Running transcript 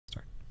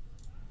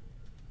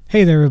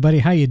Hey there everybody,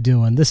 how you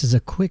doing? This is a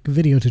quick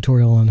video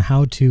tutorial on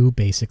how to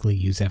basically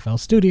use FL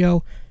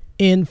Studio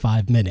in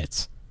 5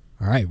 minutes.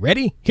 Alright,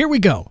 ready? Here we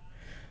go!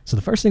 So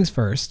the first things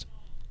first,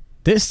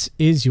 this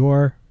is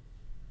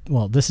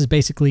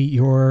basically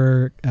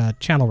your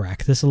channel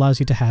rack. This allows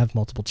you to have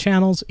multiple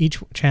channels. Each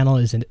channel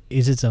is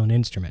its own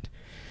instrument.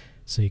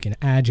 So you can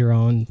add your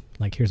own,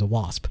 like here's a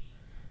wasp.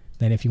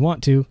 Then if you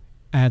want to,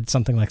 add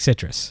something like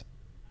citrus.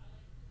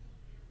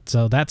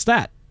 So that's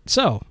that.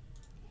 So,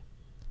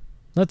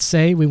 let's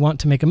say we want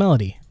to make a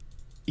melody.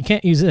 You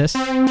can't use this,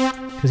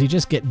 because you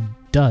just get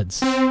duds.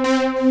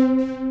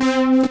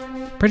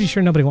 Pretty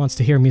sure nobody wants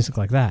to hear music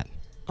like that.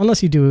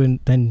 Unless you do,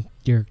 and then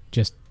you're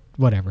just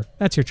whatever.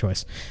 That's your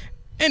choice.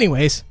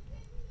 Anyways,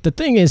 the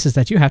thing is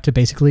that you have to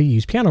basically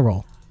use piano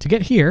roll. To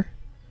get here,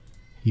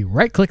 you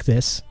right-click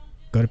this,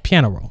 go to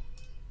piano roll,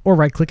 or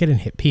right-click it and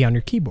hit P on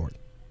your keyboard.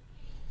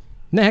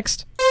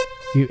 Next,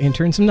 you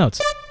enter in some notes.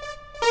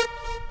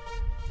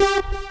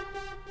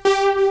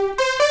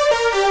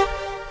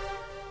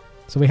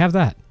 So we have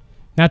that.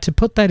 Now to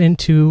put that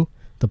into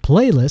the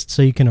playlist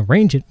so you can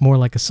arrange it more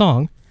like a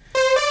song,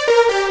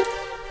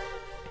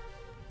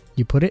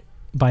 you put it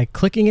by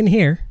clicking in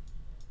here,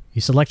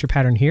 you select your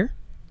pattern here,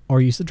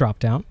 or use the drop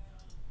down,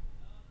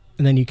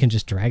 and then you can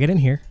just drag it in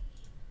here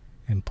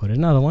and put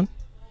another one.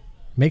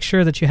 Make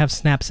sure that you have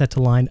snap set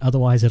to line,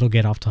 otherwise it'll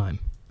get off time.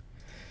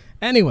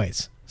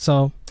 Anyways,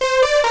 so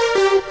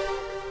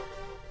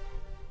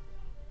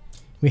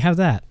we have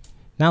that.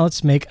 Now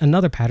let's make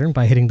another pattern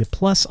by hitting the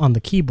plus on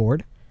the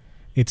keyboard.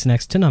 It's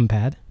next to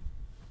numpad.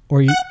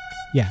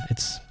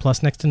 It's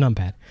plus next to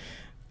numpad.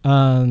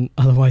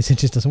 Otherwise it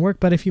just doesn't work,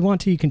 but if you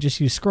want to, you can just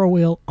use scroll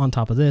wheel on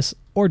top of this,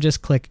 or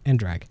just click and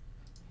drag.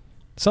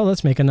 So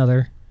let's make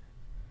another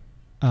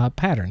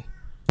pattern.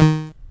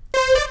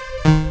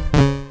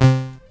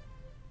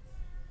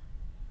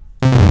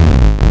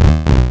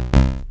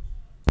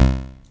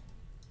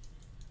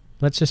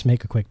 Let's just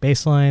make a quick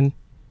bass line.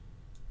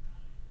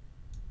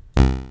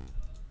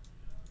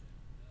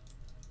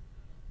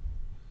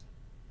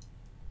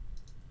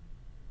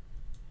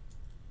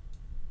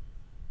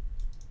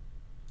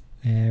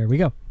 There we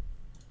go.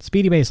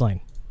 Speedy bassline.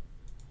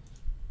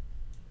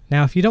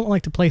 Now, if you don't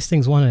like to place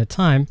things one at a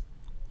time,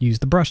 use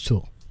the brush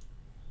tool.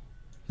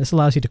 This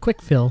allows you to quick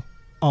fill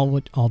all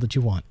that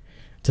you want.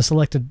 To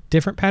select a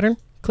different pattern,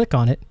 click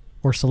on it,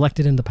 or select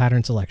it in the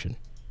pattern selection.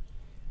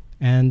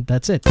 And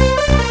that's it.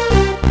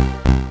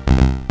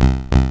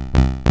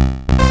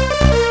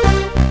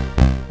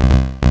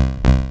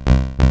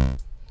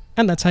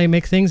 And that's how you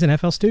make things in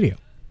FL Studio.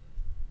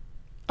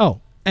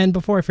 Oh, and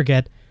before I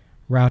forget,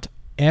 route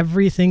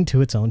everything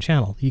to its own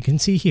channel. You can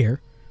see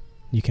here,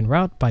 you can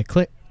route by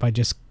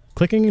just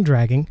clicking and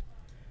dragging,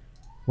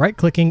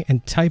 right-clicking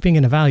and typing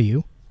in a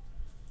value,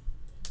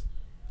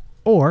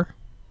 or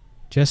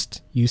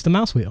just use the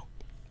mouse wheel.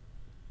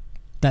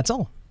 That's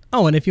all.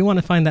 Oh, and if you want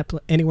to find that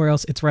anywhere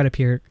else, it's right up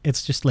here.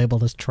 It's just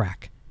labeled as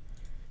track.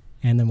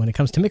 And then when it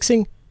comes to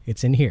mixing,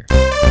 it's in here.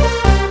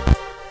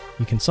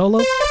 You can solo,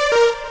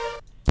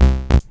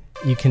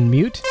 you can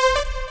mute,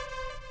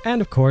 and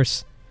of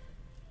course,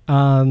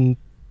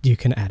 you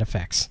can add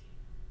effects.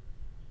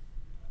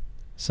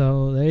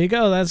 So there you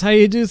go. That's how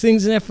you do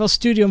things in FL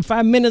Studio in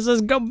 5 minutes.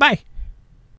 Let's go. Bye.